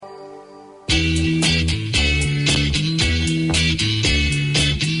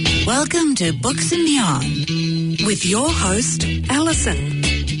Welcome to Books and Beyond with your host, Alison.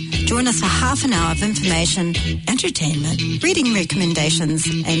 Join us for half an hour of information, entertainment, reading recommendations,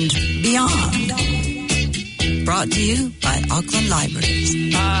 and beyond. Brought to you by Auckland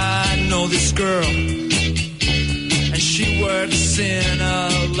Libraries. I know this girl, and she works in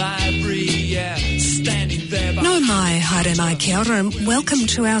a library, yeah, standing there. No mai, haere mai kia ora, and welcome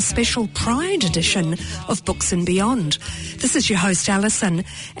to our special Pride edition of Books and Beyond. This is your host, Alison,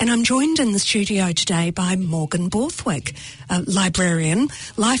 and I'm joined in the studio today by Morgan Borthwick, a librarian,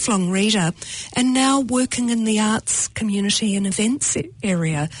 lifelong reader, and now working in the arts, community and events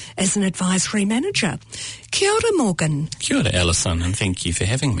area as an advisory manager. Kia ora, Morgan. Kia ora, Alison, and thank you for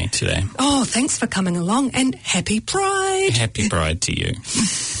having me today. Oh, thanks for coming along, and happy Pride. Happy Pride to you.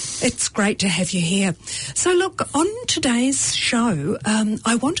 It's great to have you here. So look, on today's show,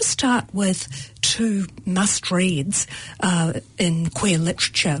 I want to start with two must-reads in queer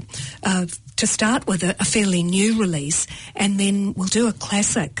literature. To start with a fairly new release, and then we'll do a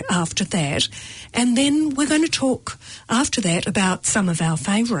classic after that. And then we're going to talk after that about some of our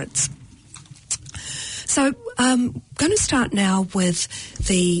favourites. So I'm going to start now with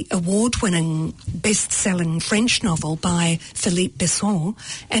the award-winning, best-selling French novel by Philippe Besson,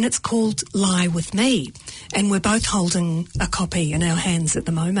 and it's called Lie With Me. And we're both holding a copy in our hands at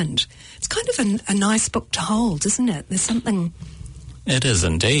the moment. It's kind of a nice book to hold, isn't it? There's something... It is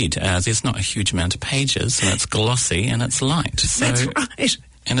indeed. There's not a huge amount of pages, and it's glossy and it's light. So, that's right.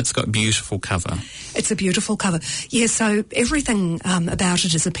 And it's got a beautiful cover. It's a beautiful cover. Yeah, so everything about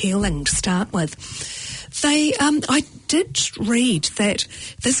it is appealing to start with. I did read that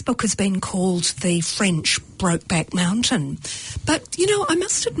this book has been called the French Brokeback Mountain. But, you know, I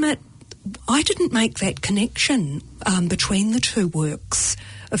must admit, I didn't make that connection between the two works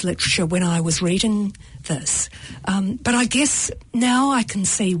of literature when I was reading this. But I guess now I can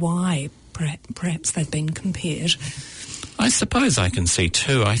see why perhaps they've been compared. I suppose I can see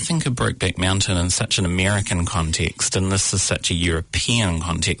too. I think of Brokeback Mountain in such an American context, and this is such a European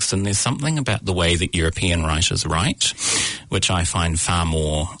context, and there's something about the way that European writers write, which I find far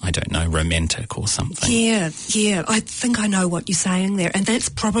more, I don't know, romantic or something. Yeah, I think I know what you're saying there, and that's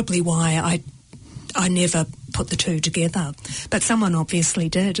probably why I never put the two together, but someone obviously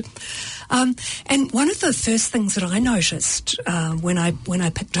did. And one of the first things that I noticed when I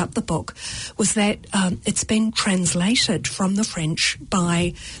picked up the book was that it's been translated from the French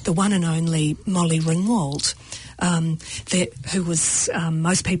by the one and only Molly Ringwald, who was,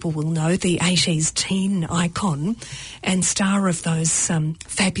 most people will know, the 80s teen icon and star of those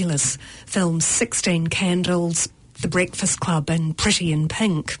fabulous films 16 Candles, The Breakfast Club and Pretty in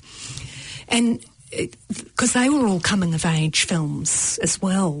Pink. And because they were all coming-of-age films as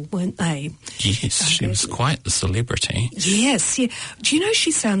well, weren't they? Yes, she was quite the celebrity. Yes, yeah. Do you know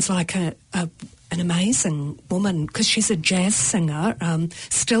she sounds like an amazing woman, because she's a jazz singer,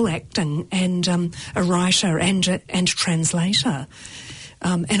 still acting, and a writer and a translator.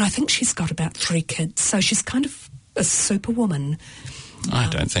 And I think she's got about 3 kids, so she's kind of a superwoman. I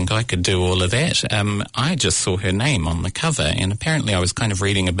don't think I could do all of that. I just saw her name on the cover, and apparently I was kind of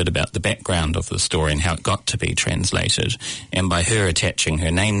reading a bit about the background of the story and how it got to be translated, and by her attaching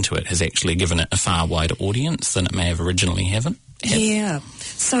her name to it has actually given it a far wider audience than it may have originally had. Yeah,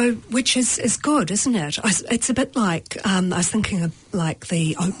 so which is good, isn't it? It's a bit like, I was thinking of like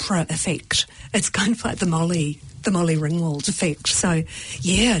the Oprah effect. It's kind of like the Molly Ringwald effect. So,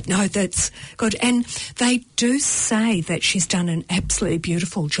 yeah, no, that's good. And they do say that she's done an absolutely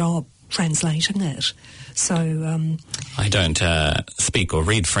beautiful job translating it. So... I don't speak or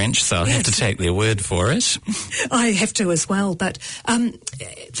read French, so I'll have to take their word for it. I have to as well. But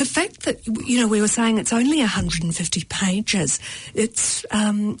the fact that, you know, we were saying it's only 150 pages, it's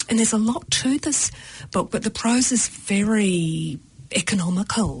and there's a lot to this book, but the prose is very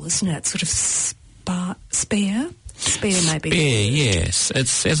economical, isn't it? Sort of spare maybe. Spare, yes.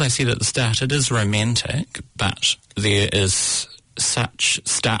 It's, as I said at the start, it is romantic, but there is such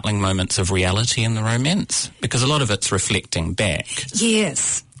startling moments of reality in the romance, because a lot of it's reflecting back.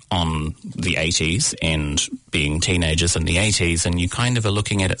 Yes. On the 80s and being teenagers in the 80s, and you kind of are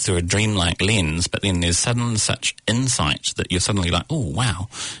looking at it through a dreamlike lens, but then there's suddenly such insight that you're suddenly like, oh, wow,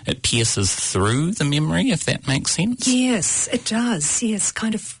 it pierces through the memory, if that makes sense. Yes, it does. Yes,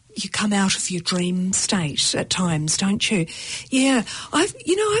 kind of. You come out of your dream state at times, don't you? Yeah, I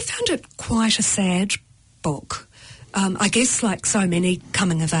found it quite a sad book. I guess, like so many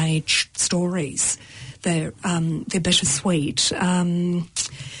coming-of-age stories, they're bittersweet.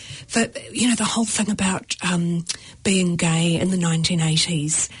 But, you know, the whole thing about being gay in the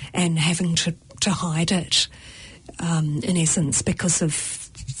 1980s and having to hide it, in essence, because of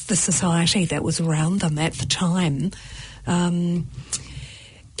the society that was around them at the time.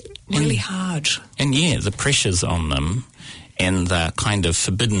 Really hard. And the pressures on them and the kind of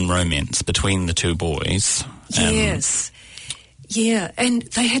forbidden romance between the two boys. Yes. Yeah, and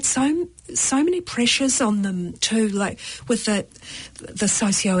they had so many pressures on them too, like with the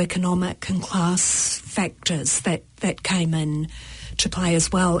socioeconomic and class factors that came in to play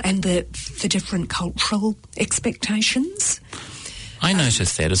as well, and the different cultural expectations. I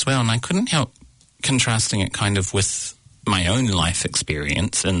noticed that as well, and I couldn't help contrasting it kind of with my own life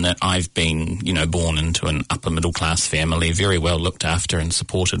experience, in that I've been, born into an upper middle class family, very well looked after and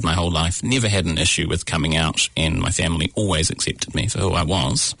supported my whole life, never had an issue with coming out, and my family always accepted me for who I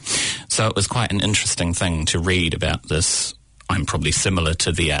was. So it was quite an interesting thing to read about this. I'm probably similar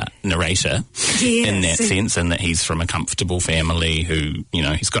to the narrator in that sense, in that he's from a comfortable family who,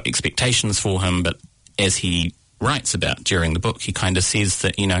 he's got expectations for him, but as he writes about during the book, he kind of says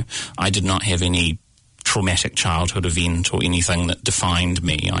that, I did not have any traumatic childhood event or anything that defined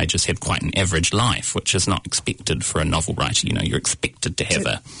me. I just had quite an average life, which is not expected for a novel writer. You're expected to have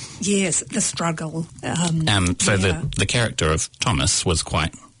the struggle. The character of Thomas was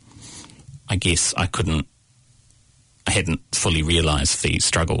quite, I guess I hadn't fully realised the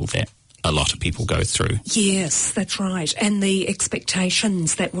struggle that a lot of people go through. Yes, that's right. And the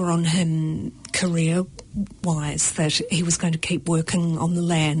expectations that were on him career-wise, that he was going to keep working on the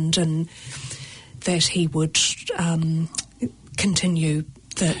land and that he would continue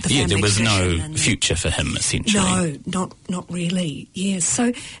the family there was no tradition future for him, essentially. No, not really. Yes,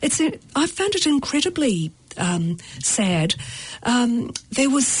 so I found it incredibly sad.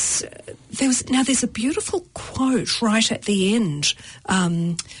 There's a beautiful quote right at the end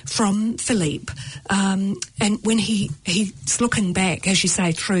from Philippe, and when he's looking back, as you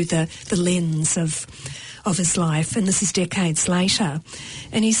say, through the lens of his life, and this is decades later,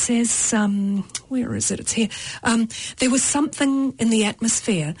 and he says, where is it? It's here. There was something in the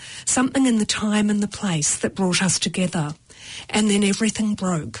atmosphere, something in the time and the place that brought us together, and then everything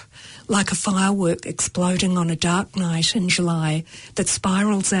broke, like a firework exploding on a dark night in July that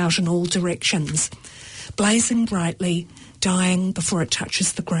spirals out in all directions, blazing brightly, dying before it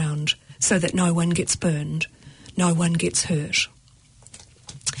touches the ground, so that no one gets burned, no one gets hurt.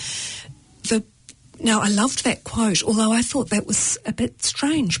 Now, I loved that quote, although I thought that was a bit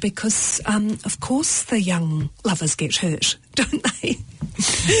strange because, of course, the young lovers get hurt, don't they?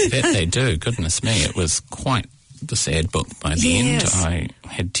 That they do, goodness me. It was quite the sad book by the end. I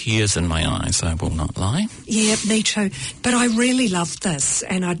had tears in my eyes, I will not lie. Yeah, me too. But I really loved this,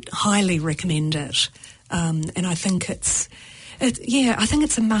 and I'd highly recommend it. And I think it's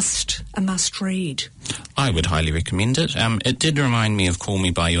a must read. I would highly recommend it. It did remind me of Call Me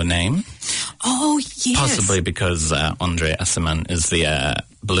By Your Name. Oh, yes. Possibly because Andrea Asserman is the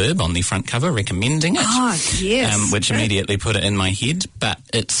blurb on the front cover recommending it. Oh, yes. Which immediately put it in my head. But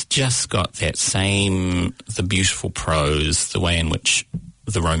it's just got that the beautiful prose, the way in which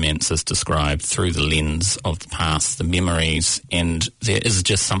the romance is described through the lens of the past, the memories, and there is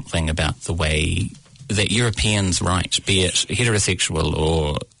just something about the way that Europeans write, be it heterosexual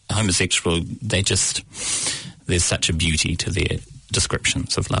or homosexual, there's such a beauty to their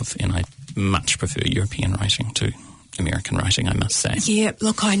descriptions of love, and I much prefer European writing to American writing, I must say. Yeah,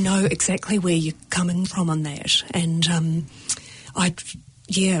 look, I know exactly where you're coming from on that, and I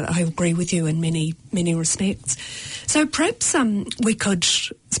agree with you in many, many respects. So perhaps we could,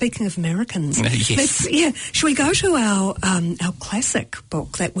 speaking of Americans, should we go to our classic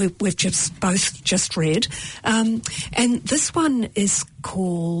book that we've both just read? And this one is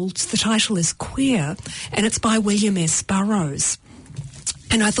the title is Queer, and it's by William S. Burroughs.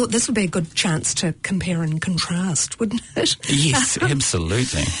 And I thought this would be a good chance to compare and contrast, wouldn't it? Yes,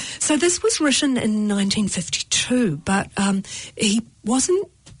 absolutely. So this was written in 1952, but he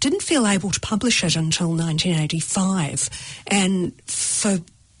didn't feel able to publish it until 1985, and for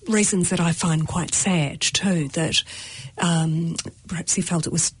reasons that I find quite sad too, that perhaps he felt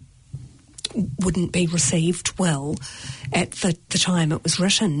it wouldn't be received well at the time it was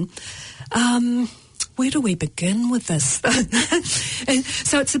written. Where do we begin with this?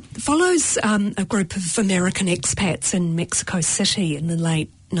 So it follows a group of American expats in Mexico City in the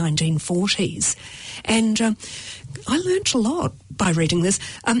late 1940s. And I learnt a lot by reading this.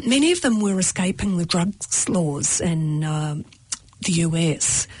 Many of them were escaping the drugs laws in the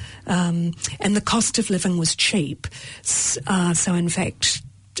US. And the cost of living was cheap. So in fact,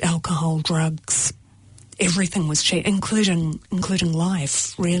 alcohol, drugs, everything was cheap, including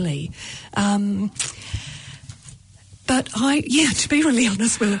life, really. But to be really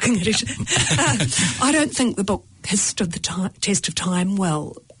honest, we're looking at it. I don't think the book has stood the test of time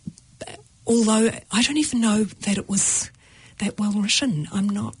well, although I don't even know that it was that well written. I'm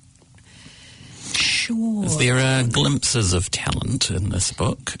not sure. There are glimpses of talent in this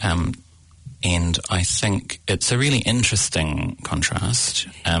book, and I think it's a really interesting contrast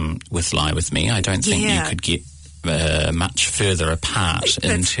with Lie With Me. I don't think you could get much further apart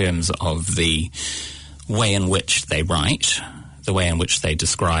in terms of the way in which they write, the way in which they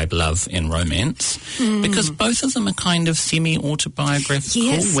describe love and romance, because both of them are kind of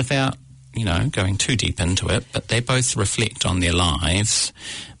semi-autobiographical without, going too deep into it, but they both reflect on their lives.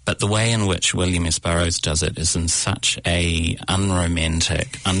 But the way in which William S. Burroughs does it is in such a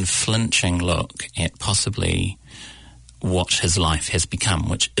unromantic, unflinching look at possibly what his life has become,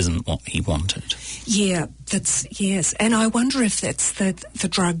 which isn't what he wanted. Yeah, yes. And I wonder if that's the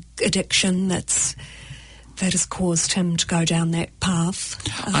drug addiction that has caused him to go down that path.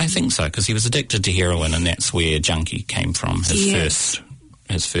 I think so, because he was addicted to heroin, and that's where Junkie came from,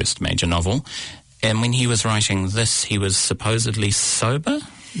 his first major novel. And when he was writing this, he was supposedly sober,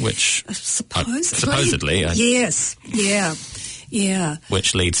 which... Supposedly. Yes, yeah.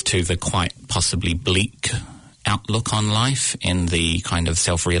 Which leads to the quite possibly bleak outlook on life and the kind of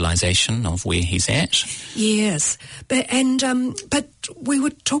self-realisation of where he's at. Yes, but we were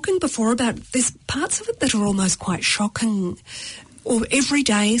talking before about there's parts of it that are almost quite shocking, or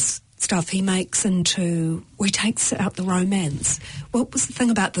everyday stuff he makes into, where he takes out the romance. What was the thing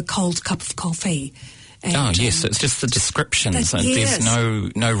about the cold cup of coffee? And, yes, it's just the descriptions. There's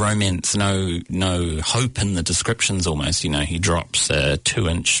no romance, no hope in the descriptions almost. He drops a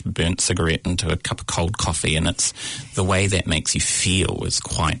 2-inch burnt cigarette into a cup of cold coffee, and it's the way that makes you feel is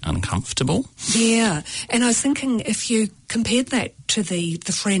quite uncomfortable. Yeah, and I was thinking if you compared that to the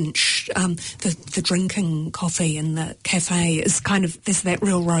French, the drinking coffee in the cafe is kind of, there's that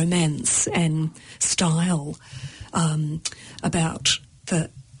real romance and style about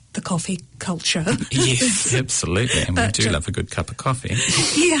the coffee culture. Yes, absolutely. And we do love a good cup of coffee.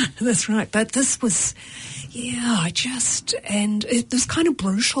 Yeah, that's right. But this was, and it was kind of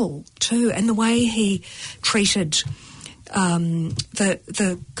brutal too. And the way he treated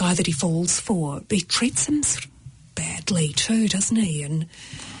the guy that he falls for, he treats him sort of badly too, doesn't he? And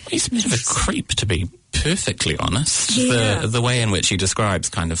he's a bit of a creep, to be perfectly honest. Yeah. The way in which he describes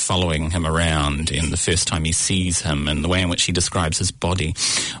kind of following him around and the first time he sees him and the way in which he describes his body,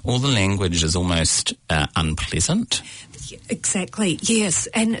 all the language is almost unpleasant. Exactly, yes.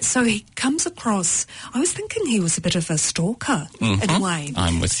 And so he comes across, I was thinking he was a bit of a stalker in a way.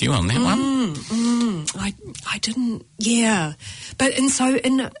 I'm with you on that one. I didn't, and so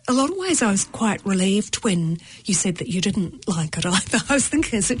in a lot of ways I was quite relieved when you said that you didn't like it either. I was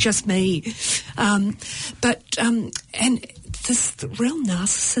thinking, is it just me? And this real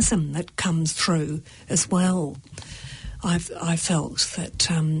narcissism that comes through as well, I felt that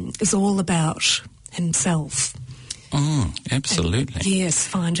is all about himself. Absolutely. And, yes,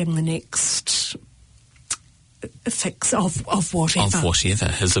 finding the next fix of whatever. Of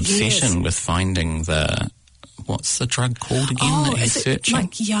whatever. His obsession with finding what's the drug called again that he's searching?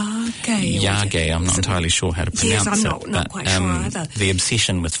 Like Yage. Yage, I'm not entirely sure how to pronounce it. Yes, I'm not quite sure either. The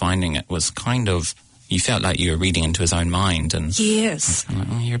obsession with finding it was kind of, you felt like you were reading into his own mind. And yes.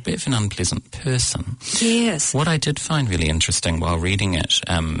 You're a bit of an unpleasant person. Yes. What I did find really interesting while reading it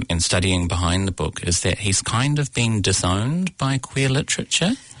and studying behind the book is that he's kind of been disowned by queer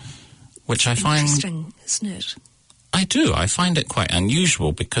literature, which I find... Interesting, isn't it? I do. I find it quite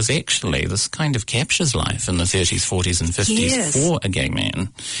unusual because actually this kind of captures life in the 30s, 40s and 50s for a gay man.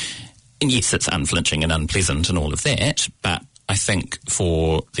 And yes, it's unflinching and unpleasant and all of that, but I think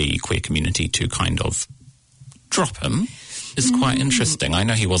for the queer community to kind of drop him is quite interesting. I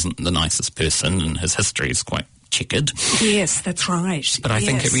know he wasn't the nicest person and his history is quite checkered. Yes, that's right. But I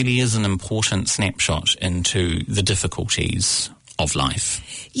think it really is an important snapshot into the difficulties of life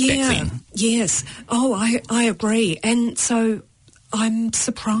back then. Yes. Oh, I agree. And so I'm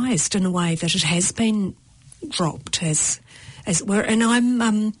surprised in a way that it has been dropped as it were. And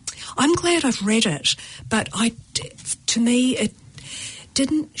I'm glad I've read it, but to me it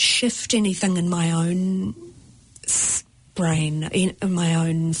didn't shift anything in my own brain, in my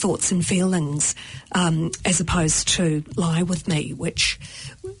own thoughts and feelings, as opposed to Lie With Me, which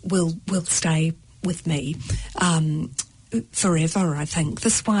will stay with me forever, I think.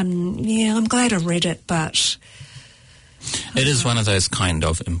 This one, I'm glad I read it, but... It is one of those kind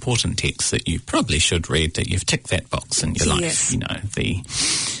of important texts that you probably should read, that you've ticked that box in your life.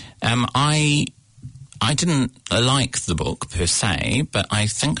 I didn't like the book per se, but I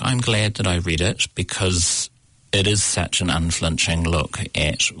think I'm glad that I read it because it is such an unflinching look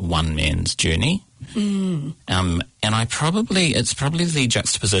at one man's journey. And it's probably the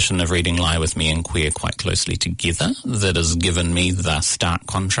juxtaposition of reading Lie With Me and Queer quite closely together that has given me the stark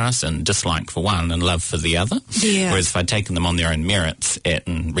contrast and dislike for one and love for the other. Yeah. Whereas if I'd taken them on their own merits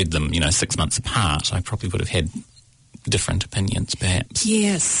and read them, 6 months apart, I probably would have had different opinions, perhaps.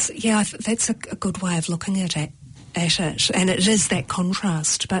 Yes, yeah, that's a good way of looking at it. And it is that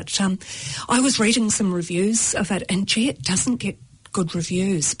contrast. But I was reading some reviews of it, and gee, it doesn't get good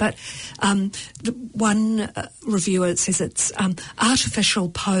reviews. But the one reviewer says it's artificial,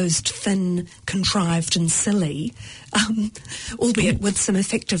 posed, thin, contrived and silly, albeit with some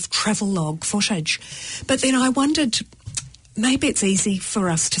effective travelogue footage. But then I wondered, maybe it's easy for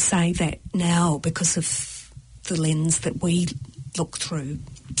us to say that now because of the lens that we look through.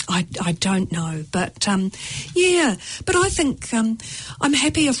 I don't know, but but I think I'm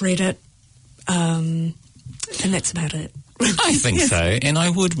happy I've read it, and that's about it. I think so, and I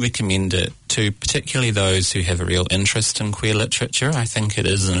would recommend it to particularly those who have a real interest in queer literature. I think it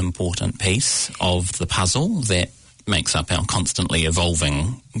is an important piece of the puzzle that makes up our constantly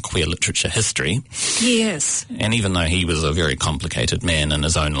evolving queer literature history. Yes. And even though he was a very complicated man and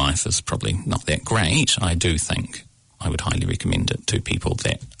his own life is probably not that great, I do think I would highly recommend it to people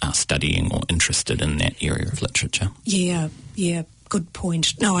that are studying or interested in that area of literature. Yeah, good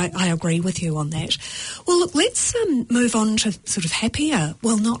point. No, I agree with you on that. Well, look, let's move on to sort of happier,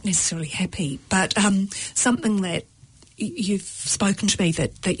 well, not necessarily happy, but something that you've spoken to me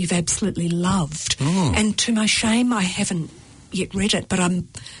that you've absolutely loved. And to my shame, I haven't yet read it, but I'm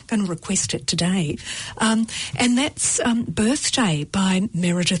going to request it today. And that's Birthday by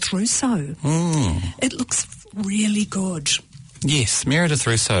Meredith Russo. It looks really good. Yes, Meredith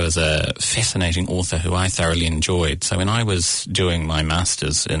Russo is a fascinating author who I thoroughly enjoyed. So when I was doing my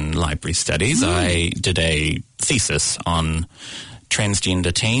master's in library studies, I did a thesis on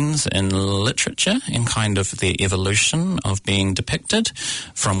transgender teens in literature and kind of their evolution of being depicted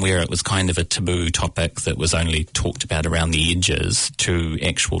from where it was kind of a taboo topic that was only talked about around the edges to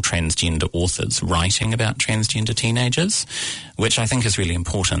actual transgender authors writing about transgender teenagers, which I think is really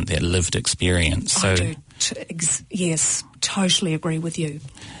important, their lived experience. I do. Yes, totally agree with you.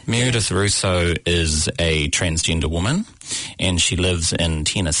 Meredith Russo is a transgender woman, and she lives in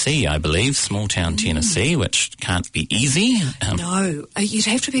Tennessee, I believe, small town Tennessee, which can't be easy. No, you'd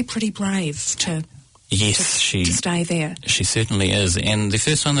have to be pretty brave to stay there. She certainly is. And the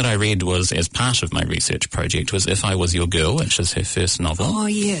first one that I read was as part of my research project was If I Was Your Girl, which is her first novel. Oh,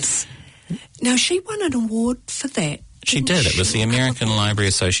 yes. Now, she won an award for that. She did. It was the American Library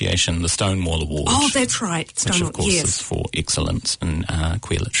Association, the Stonewall Award. Oh, that's right. Which, of course, is for excellence in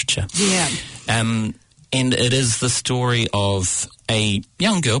queer literature. Yeah. And it is the story of a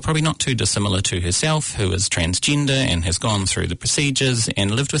young girl, probably not too dissimilar to herself, who is transgender and has gone through the procedures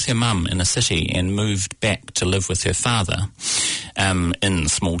and lived with her mum in a city and moved back to live with her father in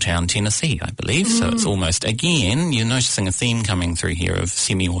small town Tennessee, I believe. So it's almost, again, you're noticing a theme coming through here of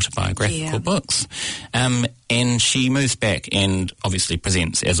semi-autobiographical books. And she moves back and obviously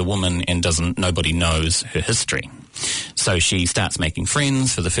presents as a woman and nobody knows her history. So she starts making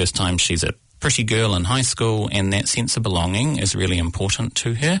friends. For the first time, she's a pretty girl in high school, and that sense of belonging is really important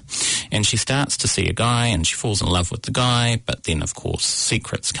to her. And she starts to see a guy and she falls in love with the guy, but then of course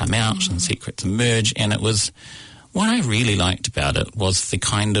secrets come out and secrets emerge. And it was, what I really liked about it was the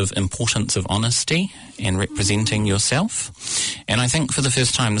kind of importance of honesty and representing yourself. And I think for the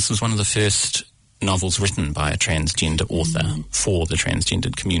first time, this was one of the first novels written by a transgender author for the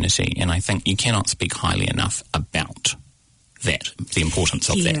transgendered community. And I think you cannot speak highly enough about that, the importance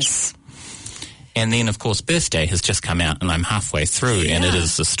of that. And then, of course, Birthday has just come out, and I'm halfway through, and it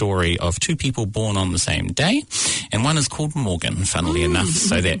is the story of two people born on the same day, and one is called Morgan, funnily enough,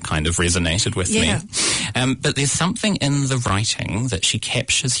 so that kind of resonated with me. But there's something in the writing that she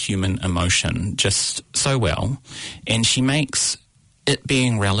captures human emotion just so well, and she makes it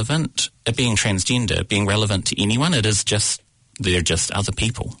being relevant, it being transgender, being relevant to anyone. It is just, they're just other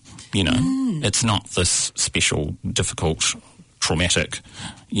people, you know. It's not this special, difficult, traumatic,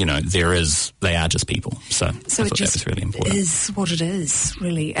 you know, they are just people. So I thought that was really important. It is what it is,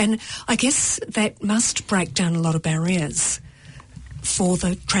 really. And I guess that must break down a lot of barriers for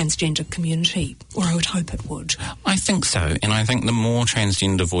the transgender community, or I would hope it would. I think so, and I think the more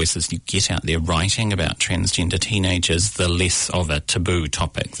transgender voices you get out there writing about transgender teenagers, the less of a taboo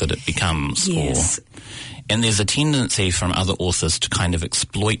topic that it becomes. And there's a tendency from other authors to kind of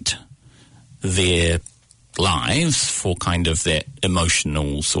exploit their lives for kind of that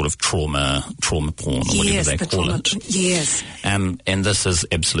emotional sort of trauma porn or whatever they call it. Yes. And this is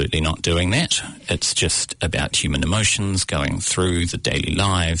absolutely not doing that. It's just about human emotions going through the daily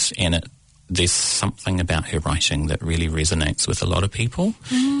lives, and there's something about her writing that really resonates with a lot of people.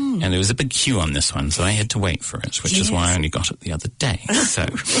 And there was a big queue on this one, so I had to wait for it, which is why I only got it the other day. So,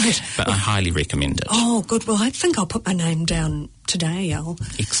 but I highly recommend it. Oh, good. Well, I think I'll put my name down today.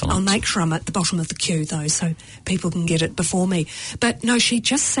 Excellent. I'll make sure I'm at the bottom of the queue, though, so people can get it before me. But no, she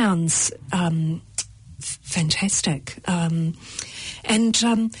just sounds fantastic. And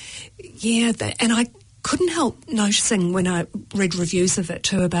I couldn't help noticing when I read reviews of it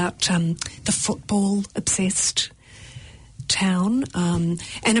too about the football-obsessed town, and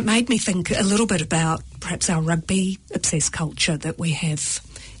it made me think a little bit about perhaps our rugby-obsessed culture that we have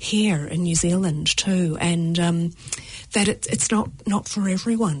here in New Zealand too, and that it's not for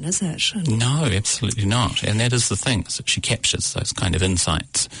everyone, is it? No, absolutely not. And that is the thing, is that she captures those kind of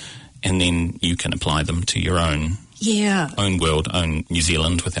insights, and then you can apply them to your own world, own New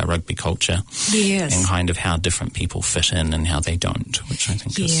Zealand with our rugby culture. Yes. And kind of how different people fit in and how they don't, which I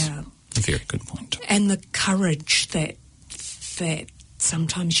think is a very good point. And the courage that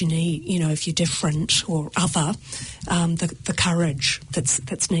sometimes you need, if you're different or other, the courage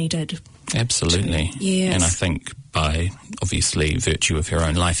that's needed. Absolutely. Yes. And I think by, obviously, virtue of her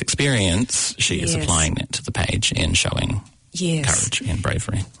own life experience, she is applying that to the page and showing courage and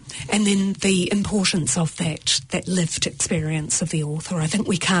bravery. And then the importance of that lived experience of the author. I think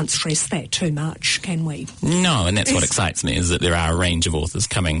we can't stress that too much, can we? No, and that's what excites me, is that there are a range of authors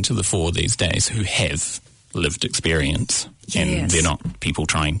coming to the fore these days who have lived experience, and they're not people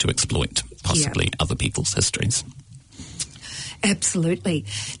trying to exploit possibly other people's histories. Absolutely.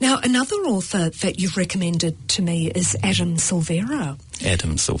 Now, another author that you've recommended to me is Adam Silvera.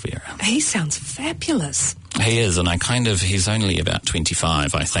 Adam Silvera. He sounds fabulous. He is, and he's only about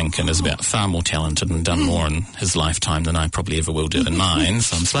 25, I think, and is about far more talented and done more in his lifetime than I probably ever will do in mine,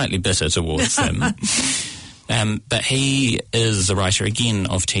 so I'm slightly bitter towards him. But he is a writer, again,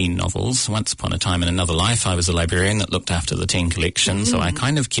 of teen novels. Once upon a time in another life, I was a librarian that looked after the teen collection, so I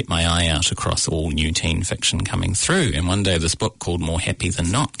kind of kept my eye out across all new teen fiction coming through. And one day this book called More Happy Than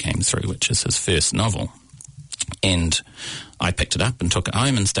Not came through, which is his first novel. And I picked it up and took it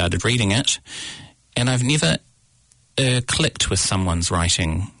home and started reading it. And I've never clicked with someone's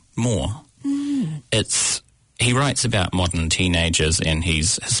writing more. He writes about modern teenagers, and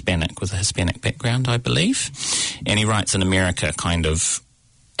he's Hispanic, with a Hispanic background, I believe. And he writes in America kind of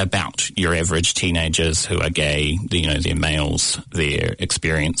about your average teenagers who are gay, they're males, they're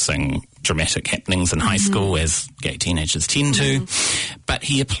experiencing dramatic happenings in high school, as gay teenagers tend to. But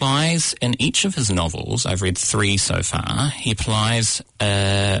he applies, in each of his novels, I've read 3 so far, he applies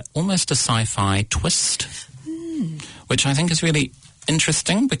almost a sci-fi twist, which I think is really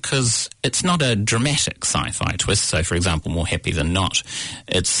interesting, because it's not a dramatic sci-fi twist. So, for example, More Happy Than Not,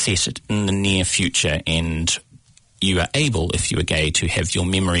 it's set in the near future, and you are able, if you are gay, to have your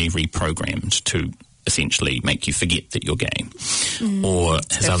memory reprogrammed to essentially make you forget that you're gay. Or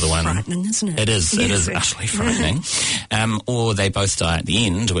his other one, frightening, isn't it? It is utterly frightening. Or They Both Die at the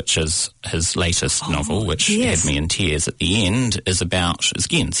End, which is his latest novel, which had me in tears at the end, is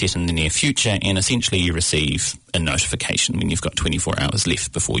again set in the near future, and essentially you receive a notification when you've got 24 hours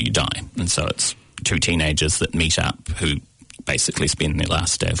left before you die. And so it's 2 teenagers that meet up who basically spend their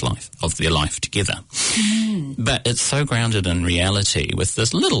last day of their life together. But it's so grounded in reality, with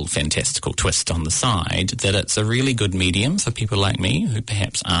this little fantastical twist on the side, that it's a really good medium for people like me who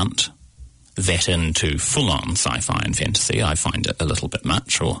perhaps aren't that into full-on sci-fi and fantasy. I find it a little bit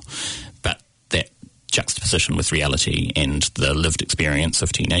much, but that juxtaposition with reality and the lived experience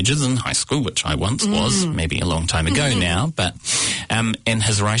of teenagers in high school, which I once was, maybe a long time ago now, but and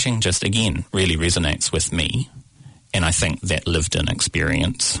his writing just, again, really resonates with me. And I think that lived-in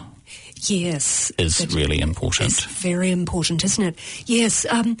experience is really important. It's very important, isn't it? Yes.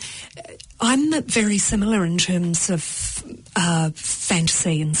 I'm very similar in terms of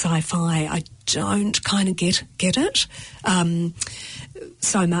fantasy and sci-fi. I don't kind of get it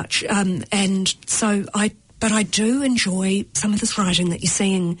so much. But I do enjoy some of this writing that you're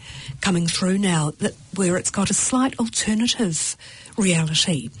seeing coming through now, where it's got a slight alternative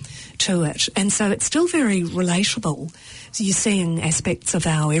reality to it. And so it's still very relatable. So you're seeing aspects of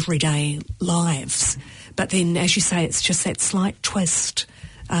our everyday lives. But then, as you say, it's just that slight twist.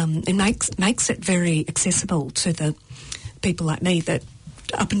 It makes it very accessible to the people like me that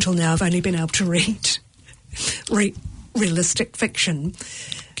up until now have only been able to read realistic fiction.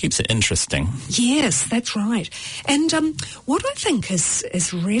 Keeps it interesting. Yes, that's right. And what I think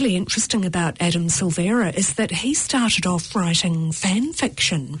is really interesting about Adam Silvera is that he started off writing fan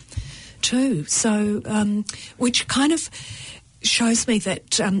fiction too. So, which kind of shows me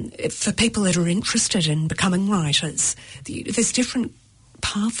that for people that are interested in becoming writers, there's different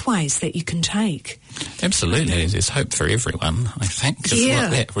pathways that you can take. Absolutely. There's hope for everyone, I think, is Yeah.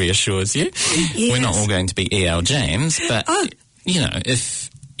 what that reassures you. Yes. We're not all going to be E.L. James, but, if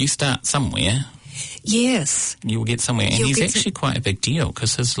you start somewhere, Yes. you'll get somewhere. And You'll he's get actually quite a big deal,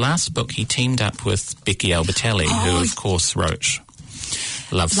 because his last book, he teamed up with Becky Albertalli, who, of course, wrote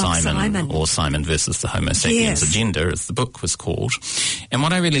Love, Simon, or Simon versus the Homo sapiens Yes. Agenda, as the book was called. And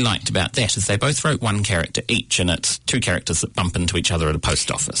what I really liked about that is they both wrote one character each, and it's two characters that bump into each other at a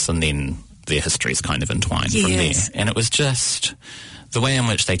post office, and then their histories kind of entwined from there. Yes. And it was just the way in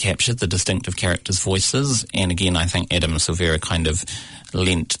which they captured the distinctive characters' voices. And again, I think Adam Silvera kind of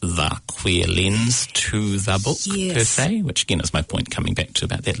lent the queer lens to the book, Yes. per se, which again is my point coming back to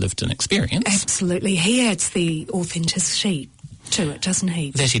about that lived-in experience. Absolutely. He adds the authenticity to it, doesn't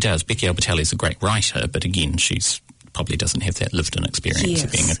he? That he does. Becky Albertalli is a great writer, but again, she's probably doesn't have that lived-in experience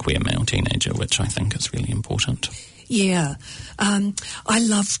of Yes. being a queer male teenager, which I think is really important. Yeah. I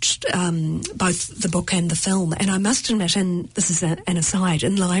loved both the book and the film, and I must admit, and this is an aside,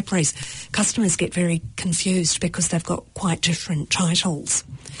 in libraries, customers get very confused because they've got quite different titles.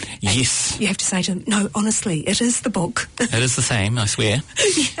 And Yes. you have to say to them, no, honestly, it is the book. It is the same, I swear.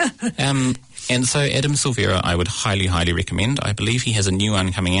 And so Adam Silvera, I would highly, highly recommend. I believe he has a new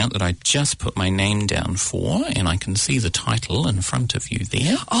one coming out that I just put my name down for, and I can see the title in front of you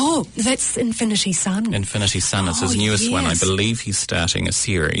there. Oh, that's Infinity Sun. Infinity Sun is his Oh, newest one. I yes. believe he's starting a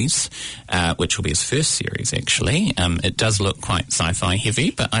series, which will be his first series, actually. It does look quite sci-fi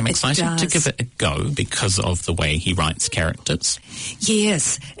heavy, but I'm excited to does. give it a go because of the way he writes characters.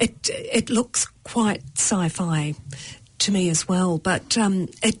 Yes, it looks quite sci-fi to me as well, but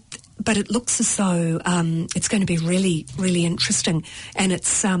it looks as though it's going to be really, really interesting. And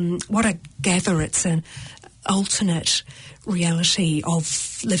it's what I gather, it's an alternate reality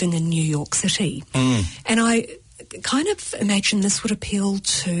of living in New York City. And I kind of imagine this would appeal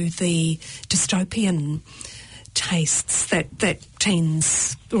to the dystopian tastes that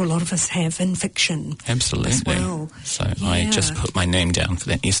teens, or a lot of us, have in fiction. Absolutely. As well. So I Yeah. just put my name down for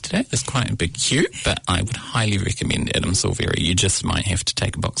that yesterday. It's quite a big queue, but I would highly recommend Adam Silvera. You just might have to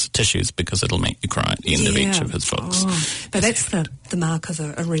take a box of tissues because it'll make you cry at the end of each of his books. Oh, but that's the mark of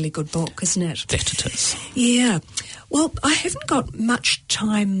a really good book, isn't it? That it is. Yeah. Well, I haven't got much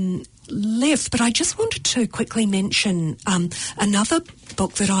time left, but I just wanted to quickly mention another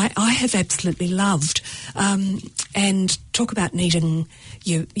book that I have absolutely loved, and talk about needing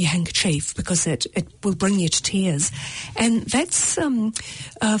your handkerchief, because it will bring you to tears. And that's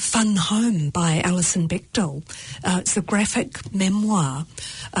Fun Home by Alison Bechdel. It's a graphic memoir.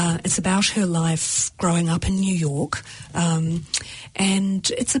 It's about her life growing up in New York,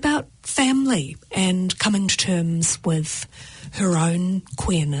 and it's about family and coming to terms with her own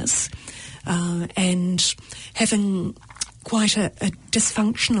queerness, and having quite a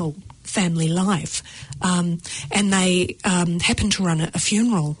dysfunctional family life. And they happen to run a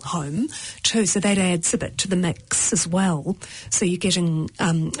funeral home too, so that adds a bit to the mix as well. So you're getting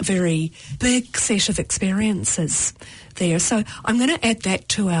a very big set of experiences there. So I'm going to add that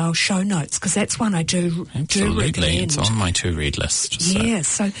to our show notes, because that's one I do Absolutely. recommend. It's on my to-read list. So. Yes,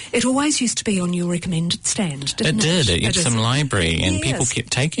 so it always used to be on your recommended stand, didn't it? It did, at Epsom is. Library, and Yes. people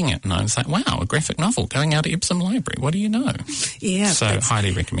kept taking it, and I was like, wow, a graphic novel going out at Epsom Library, what do you know? Yeah, So that's-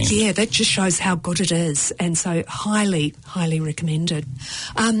 highly recommend. Yeah, that just shows how good it is, and so highly, highly recommended.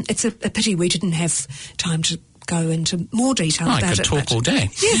 It's a pity we didn't have time to go into more detail I about could it. talk but- all day.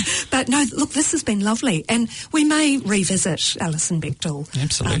 Yeah, but no, look, this has been lovely, and we may revisit Alison Bechdel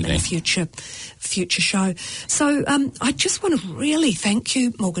Absolutely. in a future show. So I just want to really thank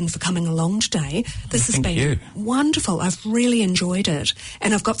you, Morgan, for coming along today. This has Thank been you. wonderful. I've really enjoyed it,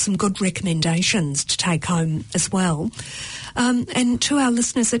 and I've got some good recommendations to take home as well. And to our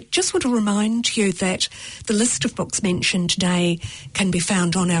listeners, I just want to remind you that the list of books mentioned today can be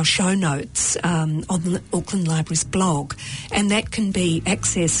found on our show notes on the Auckland Library's blog, and that can be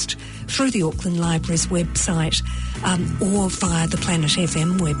accessed through the Auckland Library's website or via the Planet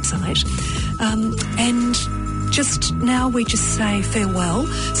FM website. And just now we just say farewell.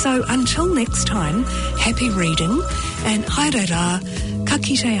 So until next time, happy reading, and haere rā, ka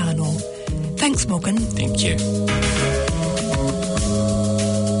kite anō. Thanks, Morgan. Thank you.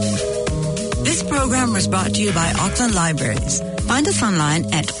 This program was brought to you by Auckland Libraries. Find us online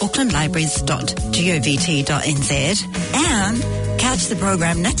at aucklandlibraries.govt.nz and catch the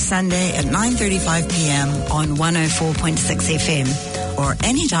program next Sunday at 9:35 p.m. on 104.6 FM or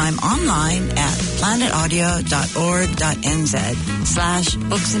anytime online at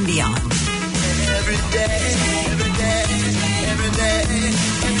planetaudio.org.nz/books and beyond. Every day, every day, every day.